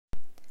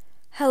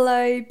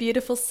Hello,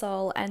 beautiful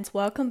soul, and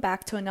welcome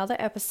back to another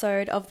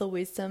episode of the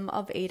Wisdom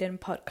of Eden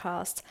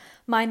podcast.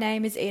 My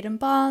name is Eden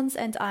Barnes,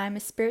 and I am a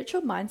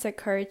spiritual mindset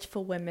coach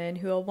for women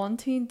who are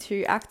wanting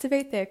to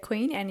activate their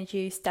queen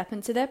energy, step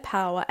into their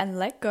power, and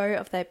let go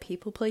of their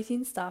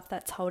people-pleasing stuff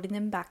that's holding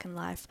them back in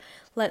life.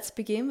 Let's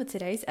begin with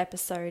today's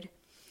episode.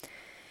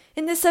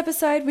 In this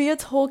episode, we are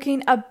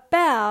talking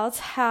about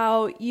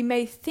how you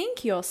may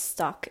think you're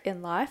stuck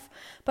in life,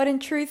 but in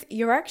truth,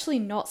 you're actually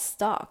not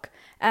stuck.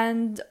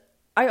 And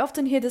I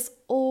often hear this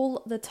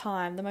all the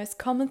time. The most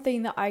common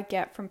thing that I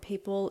get from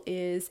people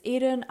is,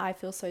 Eden, I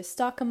feel so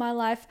stuck in my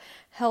life.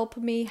 Help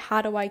me.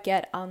 How do I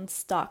get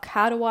unstuck?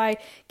 How do I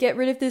get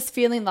rid of this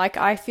feeling like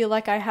I feel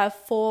like I have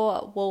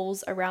four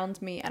walls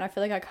around me and I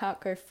feel like I can't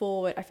go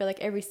forward? I feel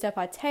like every step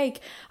I take,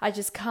 I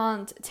just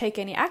can't take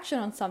any action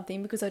on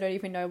something because I don't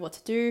even know what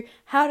to do,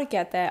 how to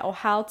get there, or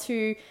how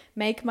to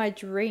make my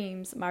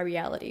dreams my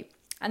reality.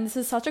 And this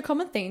is such a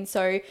common thing.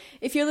 So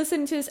if you're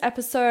listening to this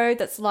episode,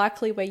 that's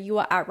likely where you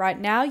are at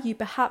right now. You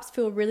perhaps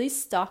feel really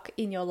stuck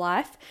in your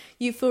life.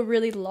 You feel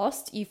really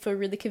lost. You feel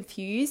really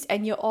confused.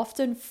 And you're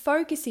often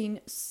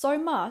focusing so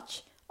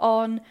much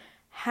on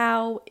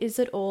how is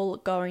it all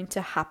going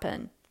to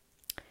happen.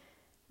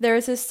 There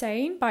is a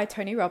saying by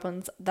Tony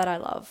Robbins that I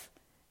love.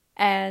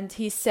 And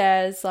he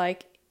says,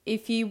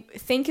 if you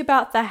think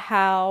about the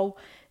how,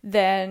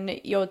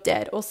 then you're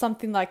dead, or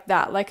something like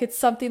that. It's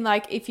something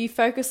like, if you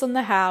focus on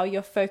the how,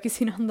 you're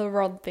focusing on the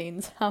wrong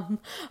things.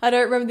 I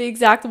don't remember the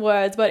exact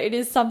words, but it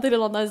is something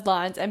along those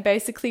lines. And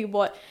basically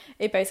what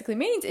it basically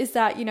means is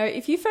that,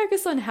 if you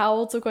focus on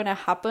how it's going to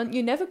happen,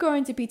 you're never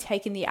going to be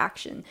taking the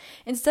action.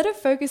 Instead of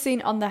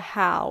focusing on the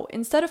how,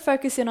 instead of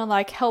focusing on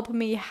help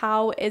me,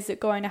 how is it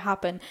going to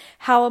happen?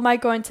 How am I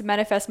going to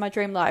manifest my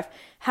dream life?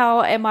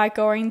 How am I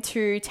going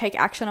to take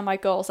action on my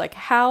goals?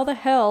 How the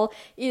hell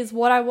is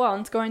what I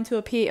want going to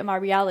appear in my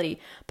reality?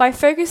 By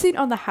focusing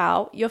on the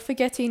how, you're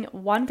forgetting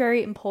one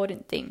very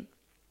important thing.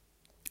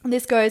 And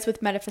this goes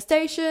with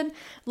manifestation,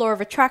 law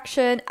of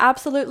attraction,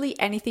 absolutely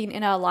anything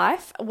in our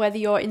life, whether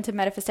you're into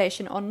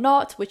manifestation or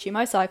not, which you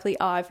most likely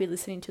are if you're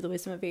listening to the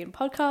Wisdom of Eden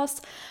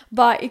podcast,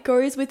 but it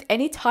goes with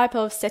any type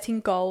of setting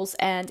goals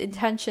and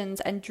intentions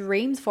and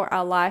dreams for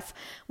our life.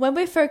 When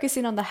we're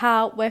focusing on the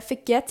how, we're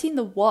forgetting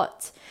the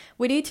what.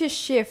 We need to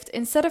shift.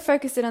 Instead of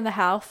focusing on the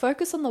how,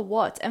 focus on the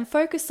what, and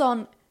focus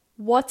on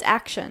what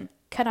action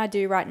can I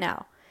do right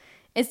now?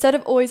 Instead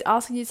of always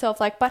asking yourself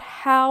but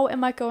how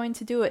am I going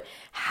to do it?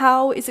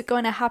 How is it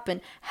going to happen?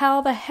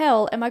 How the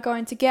hell am I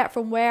going to get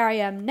from where I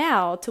am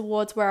now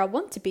towards where I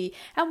want to be?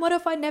 And what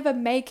if I never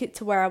make it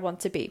to where I want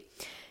to be?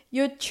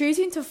 You're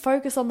choosing to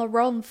focus on the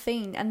wrong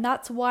thing, and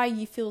that's why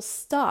you feel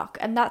stuck.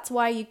 And that's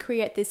why you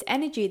create this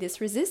energy, this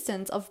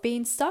resistance of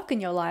being stuck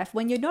in your life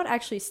when you're not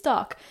actually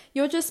stuck.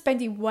 You're just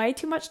spending way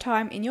too much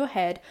time in your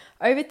head,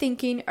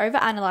 overthinking,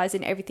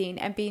 overanalyzing everything,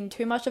 and being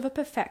too much of a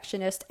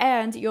perfectionist.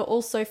 And you're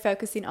also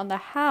focusing on the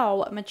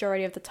how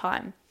majority of the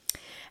time.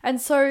 And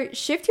so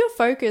shift your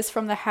focus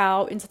from the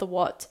how into the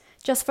what.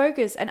 Just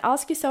focus and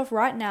ask yourself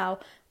right now,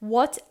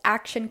 what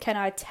action can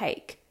I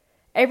take?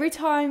 Every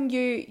time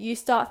you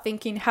start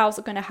thinking, how's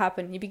it going to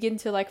happen? You begin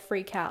to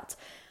freak out.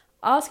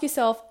 Ask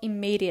yourself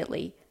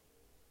immediately,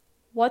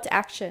 what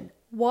action?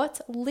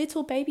 What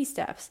little baby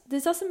steps?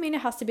 This doesn't mean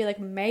it has to be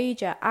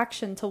major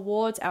action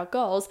towards our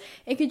goals.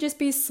 It could just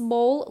be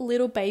small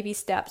little baby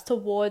steps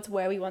towards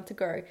where we want to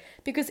go,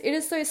 because it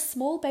is those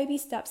small baby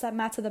steps that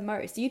matter the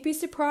most. You'd be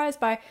surprised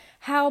by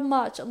how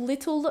much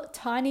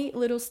tiny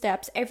little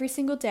steps every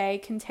single day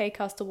can take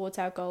us towards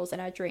our goals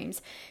and our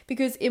dreams.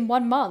 Because in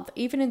 1 month,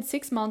 even in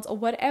 6 months or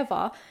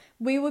whatever,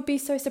 we would be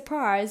so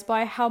surprised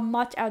by how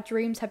much our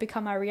dreams have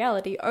become our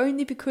reality,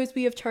 only because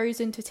we have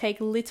chosen to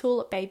take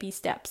little baby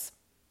steps.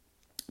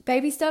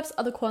 Baby steps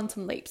are the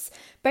quantum leaps,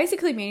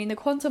 basically meaning the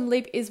quantum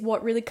leap is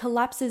what really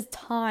collapses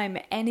time,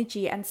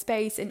 energy, and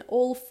space in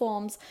all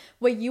forms,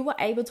 where you are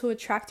able to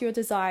attract your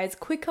desires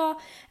quicker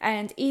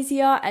and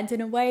easier and in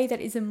a way that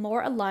is in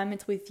more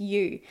alignment with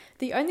you.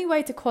 The only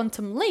way to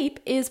quantum leap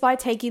is by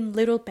taking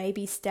little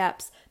baby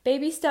steps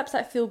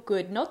that feel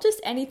good, not just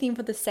anything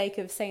for the sake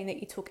of saying that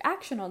you took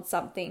action on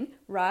something,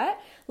 right?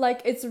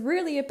 It's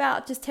really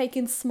about just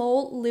taking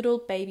small little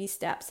baby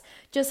steps,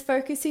 just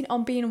focusing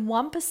on being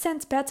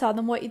 1% better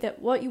than what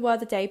you were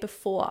the day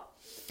before.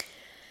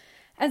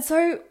 And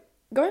so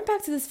going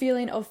back to this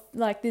feeling of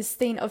this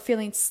thing of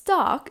feeling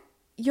stuck,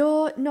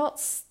 you're not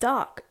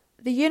stuck.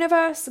 The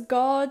universe,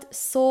 God,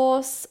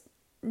 source,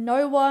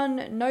 no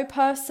one, no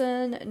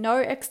person, no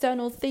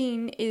external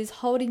thing is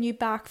holding you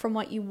back from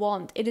what you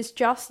want. It is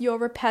just your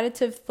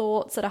repetitive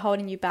thoughts that are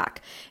holding you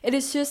back. It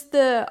is just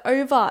the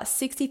over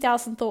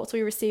 60,000 thoughts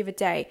we receive a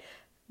day.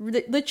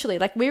 Literally,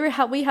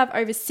 we have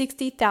over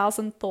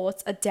 60,000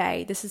 thoughts a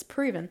day. This is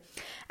proven.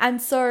 And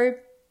so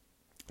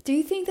Do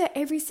you think that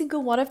every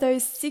single one of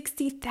those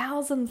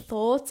 60,000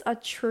 thoughts are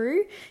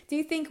true? Do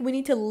you think we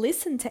need to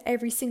listen to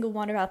every single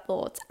one of our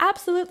thoughts?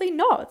 Absolutely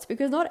not,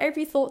 because not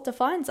every thought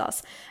defines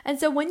us. And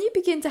so when you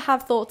begin to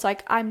have thoughts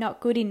like, I'm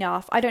not good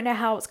enough, I don't know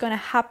how it's going to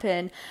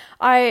happen,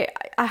 I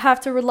have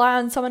to rely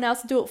on someone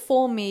else to do it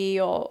for me,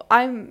 or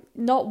I'm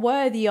not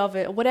worthy of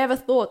it, or whatever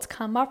thoughts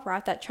come up,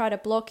 right, that try to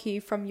block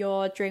you from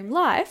your dream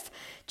life,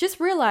 just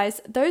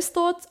realize those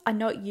thoughts are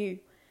not you.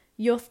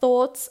 Your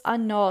thoughts are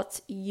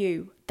not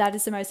you. That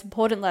is the most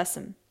important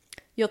lesson.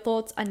 Your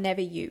thoughts are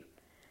never you.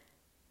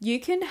 You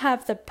can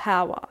have the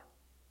power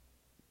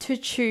to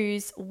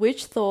choose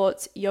which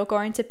thoughts you're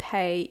going to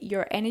pay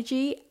your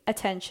energy,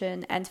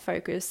 attention, and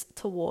focus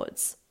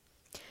towards.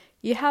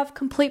 You have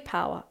complete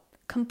power,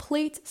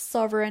 complete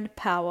sovereign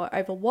power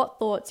over what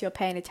thoughts you're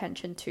paying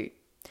attention to.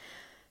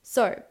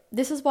 So,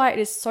 this is why it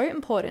is so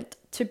important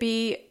to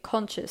be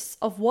conscious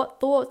of what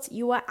thoughts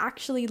you are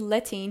actually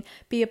letting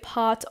be a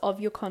part of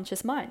your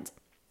conscious mind.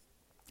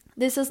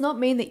 This does not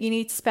mean that you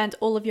need to spend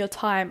all of your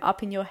time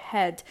up in your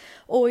head,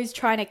 always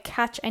trying to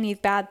catch any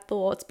bad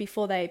thoughts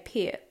before they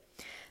appear.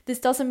 This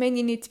doesn't mean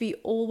you need to be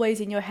always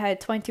in your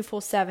head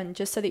 24/7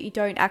 just so that you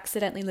don't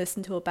accidentally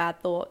listen to a bad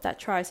thought that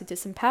tries to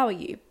disempower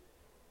you.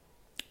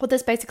 What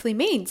this basically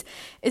means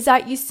is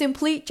that you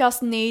simply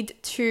just need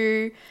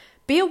to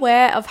be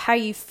aware of how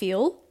you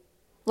feel,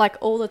 like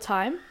all the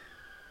time,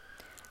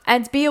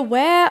 and be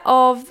aware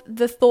of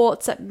the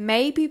thoughts that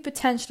may be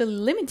potentially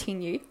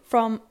limiting you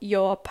from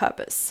your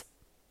purpose.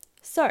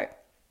 So,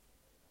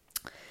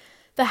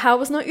 the how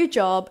is not your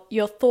job,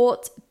 your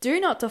thoughts do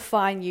not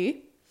define you,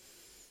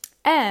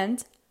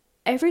 and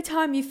every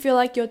time you feel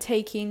like you're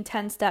taking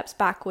 10 steps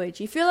backwards,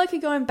 you feel like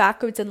you're going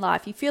backwards in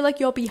life, you feel like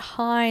you're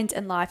behind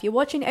in life, you're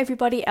watching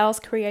everybody else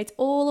create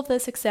all of their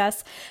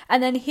success,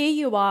 and then here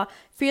you are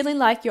feeling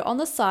like you're on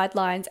the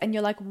sidelines and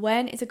you're like,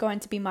 when is it going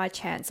to be my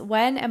chance?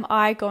 When am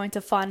I going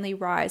to finally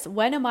rise?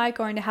 When am I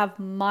going to have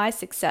my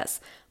success,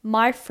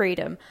 my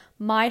freedom,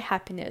 my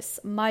happiness,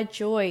 my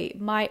joy,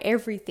 my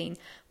everything?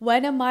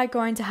 When am I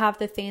going to have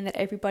the thing that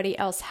everybody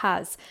else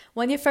has?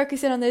 When you're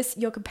focusing on this,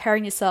 you're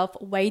comparing yourself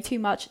way too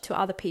much to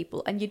other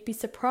people, and you'd be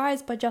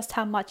surprised by just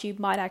how much you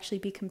might actually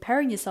be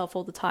comparing yourself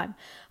all the time.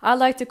 I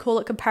like to call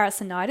it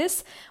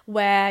comparisonitis,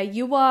 where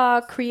you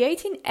are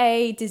creating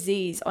a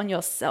disease on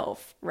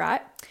yourself,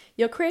 right?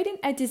 You're creating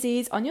a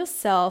disease on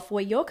yourself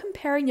where you're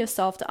comparing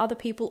yourself to other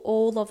people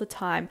all of the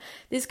time.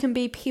 This can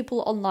be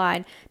people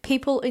online,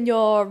 people in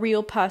your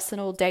real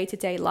personal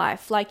day-to-day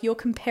life. Like, you're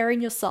comparing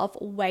yourself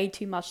way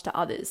too much to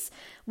others,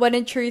 when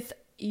in truth,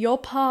 your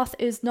path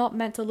is not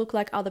meant to look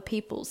like other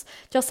people's,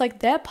 just like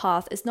their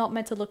path is not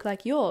meant to look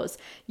like yours.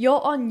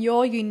 You're on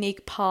your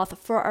unique path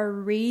for a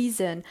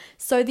reason.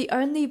 So the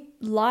only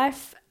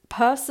life,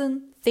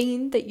 person,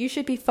 thing that you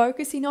should be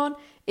focusing on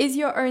is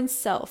your own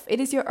self. It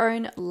is your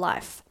own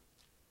life.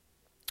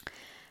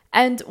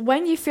 And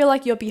when you feel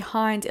like you're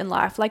behind in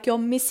life, like you're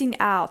missing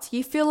out,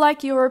 you feel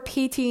like you're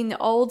repeating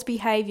old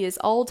behaviors,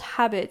 old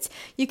habits,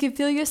 you can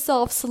feel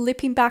yourself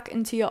slipping back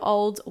into your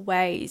old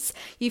ways.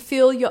 You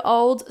feel your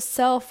old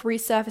self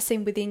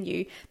resurfacing within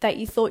you that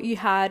you thought you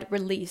had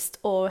released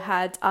or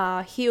had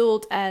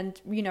healed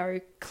and,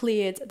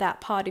 cleared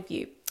that part of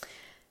you.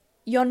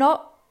 You're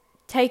not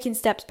taking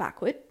steps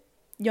backward.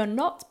 You're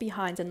not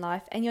behind in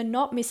life, and you're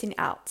not missing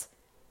out.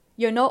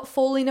 You're not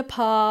falling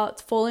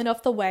apart, falling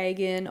off the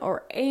wagon,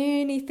 or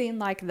anything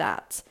like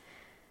that.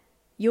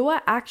 You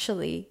are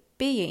actually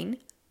being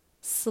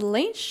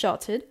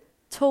slingshotted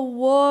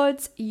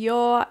towards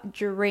your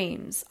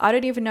dreams. I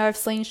don't even know if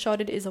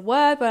slingshotted is a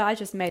word, but I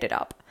just made it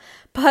up.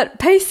 But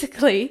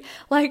basically,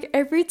 like,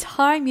 every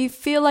time you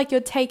feel like you're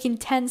taking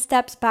 10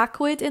 steps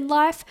backward in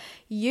life,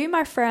 you,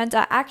 my friend,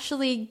 are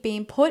actually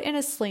being put in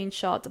a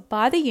slingshot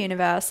by the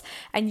universe,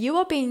 and you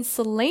are being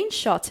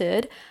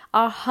slingshotted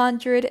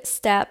 100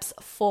 steps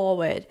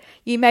forward.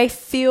 You may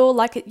feel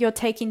like you're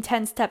taking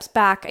 10 steps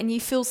back and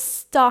you feel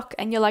stuck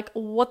and you're like,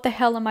 what the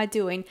hell am I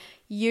doing?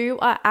 You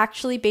are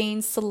actually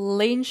being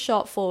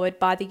slingshot forward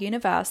by the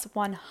universe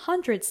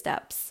 100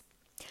 steps.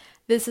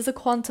 This is a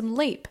quantum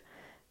leap,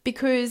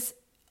 because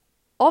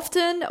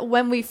often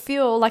when we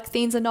feel like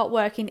things are not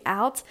working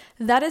out,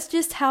 that is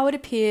just how it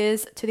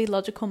appears to the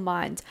logical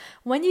mind.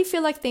 When you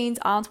feel like things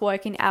aren't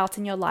working out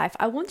in your life,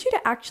 I want you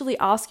to actually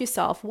ask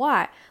yourself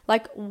why.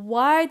 Like,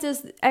 why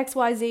does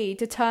XYZ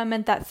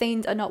determine that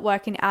things are not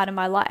working out in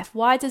my life?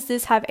 Why does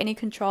this have any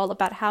control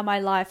about how my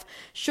life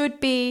should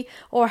be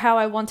or how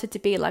I want it to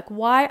be? Like,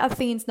 why are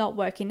things not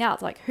working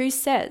out? Like, who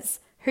says?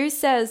 Who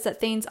says that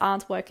things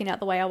aren't working out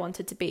the way I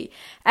want it to be?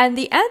 And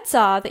the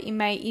answer that you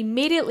may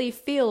immediately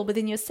feel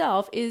within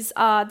yourself is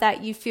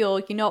that you feel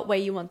you're not where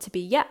you want to be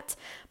yet.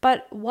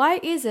 But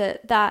why is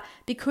it that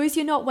because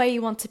you're not where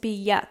you want to be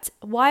yet,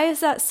 why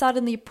is that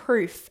suddenly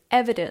proof,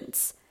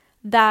 evidence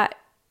that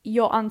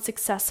you're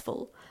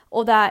unsuccessful,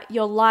 or that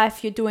your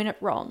life, you're doing it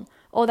wrong,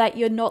 or that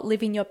you're not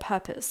living your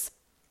purpose?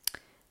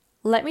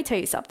 Let me tell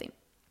you something.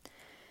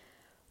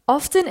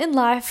 Often in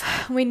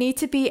life, we need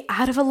to be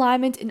out of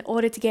alignment in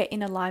order to get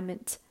in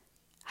alignment.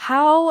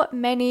 How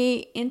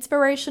many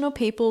inspirational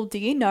people do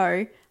you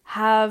know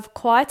have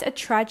quite a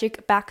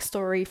tragic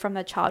backstory from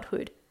their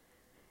childhood?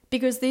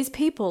 Because these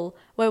people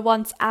were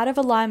once out of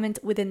alignment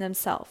within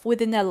themselves,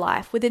 within their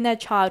life, within their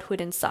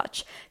childhood and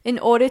such, in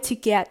order to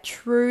get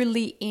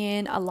truly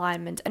in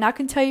alignment. And I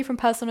can tell you from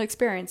personal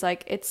experience,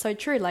 like, it's so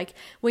true. Like,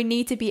 we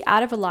need to be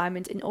out of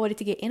alignment in order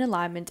to get in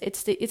alignment.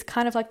 It's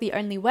kind of like the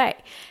only way.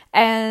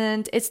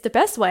 And it's the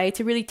best way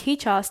to really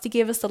teach us, to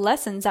give us the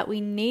lessons that we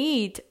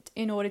need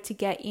in order to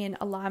get in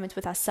alignment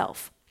with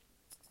ourselves.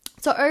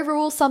 So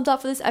overall, summed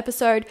up for this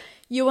episode,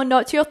 you are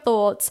not your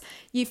thoughts.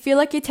 You feel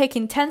like you're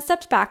taking 10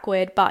 steps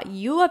backward, but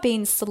you are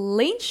being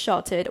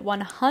slingshotted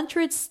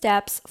 100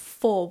 steps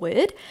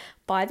forward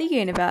by the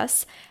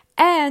universe.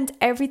 And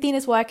everything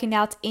is working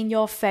out in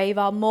your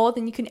favor more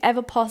than you can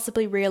ever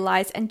possibly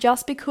realize. And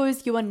just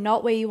because you are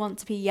not where you want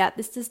to be yet,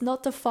 this does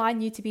not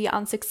define you to be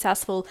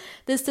unsuccessful.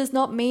 This does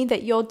not mean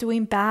that you're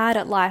doing bad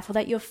at life, or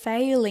that you're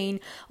failing,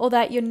 or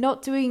that you're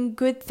not doing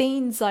good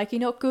things, like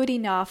you're not good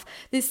enough.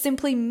 This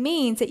simply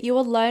means that you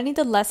are learning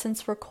the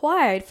lessons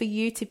required for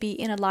you to be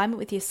in alignment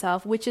with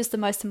yourself, which is the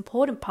most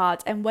important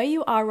part. And where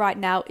you are right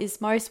now is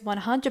most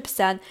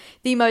 100%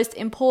 the most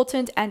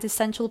important and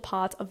essential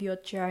part of your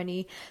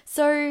journey.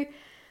 So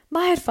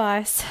my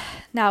advice,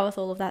 now with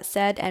all of that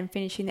said and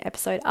finishing the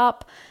episode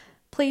up,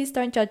 please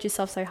don't judge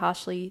yourself so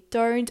harshly.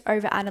 Don't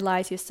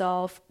overanalyze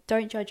yourself.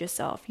 Don't judge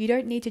yourself. You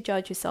don't need to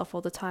judge yourself all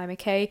the time,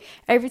 okay?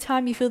 Every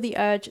time you feel the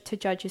urge to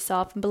judge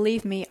yourself, and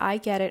believe me, I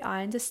get it,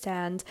 I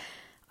understand,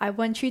 I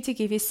want you to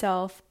give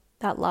yourself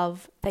that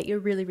love that you're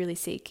really, really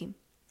seeking.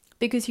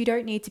 Because you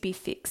don't need to be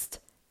fixed.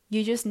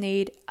 You just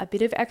need a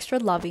bit of extra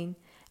loving,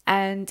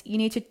 and you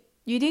need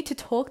to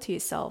talk to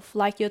yourself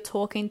like you're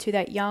talking to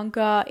that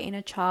younger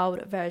inner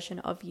child version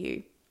of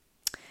you.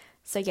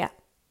 So yeah.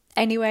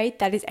 Anyway,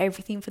 that is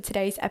everything for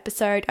today's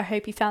episode. I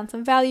hope you found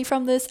some value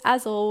from this.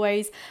 As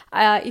always,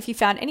 if you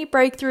found any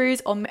breakthroughs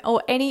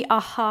or any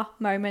aha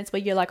moments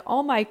where you're like,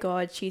 oh my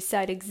God, she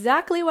said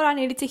exactly what I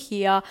needed to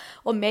hear,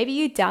 or maybe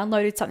you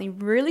downloaded something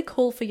really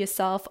cool for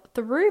yourself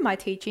through my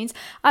teachings,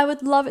 I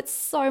would love it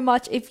so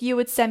much if you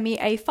would send me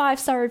a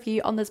 5-star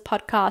review on this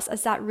podcast,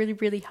 as that really,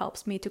 really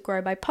helps me to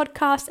grow my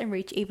podcast and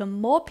reach even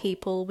more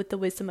people with the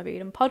Wisdom of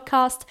Eden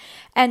podcast.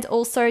 And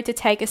also to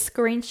take a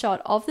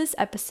screenshot of this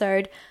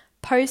episode,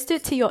 post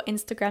it to your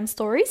Instagram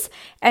stories,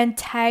 and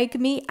tag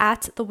me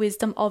at the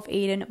Wisdom of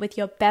Eden with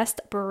your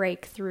best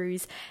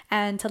breakthroughs,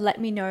 and to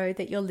let me know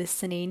that you're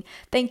listening.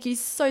 Thank you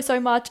so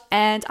much,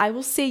 and I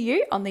will see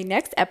you on the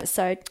next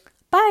episode.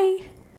 Bye.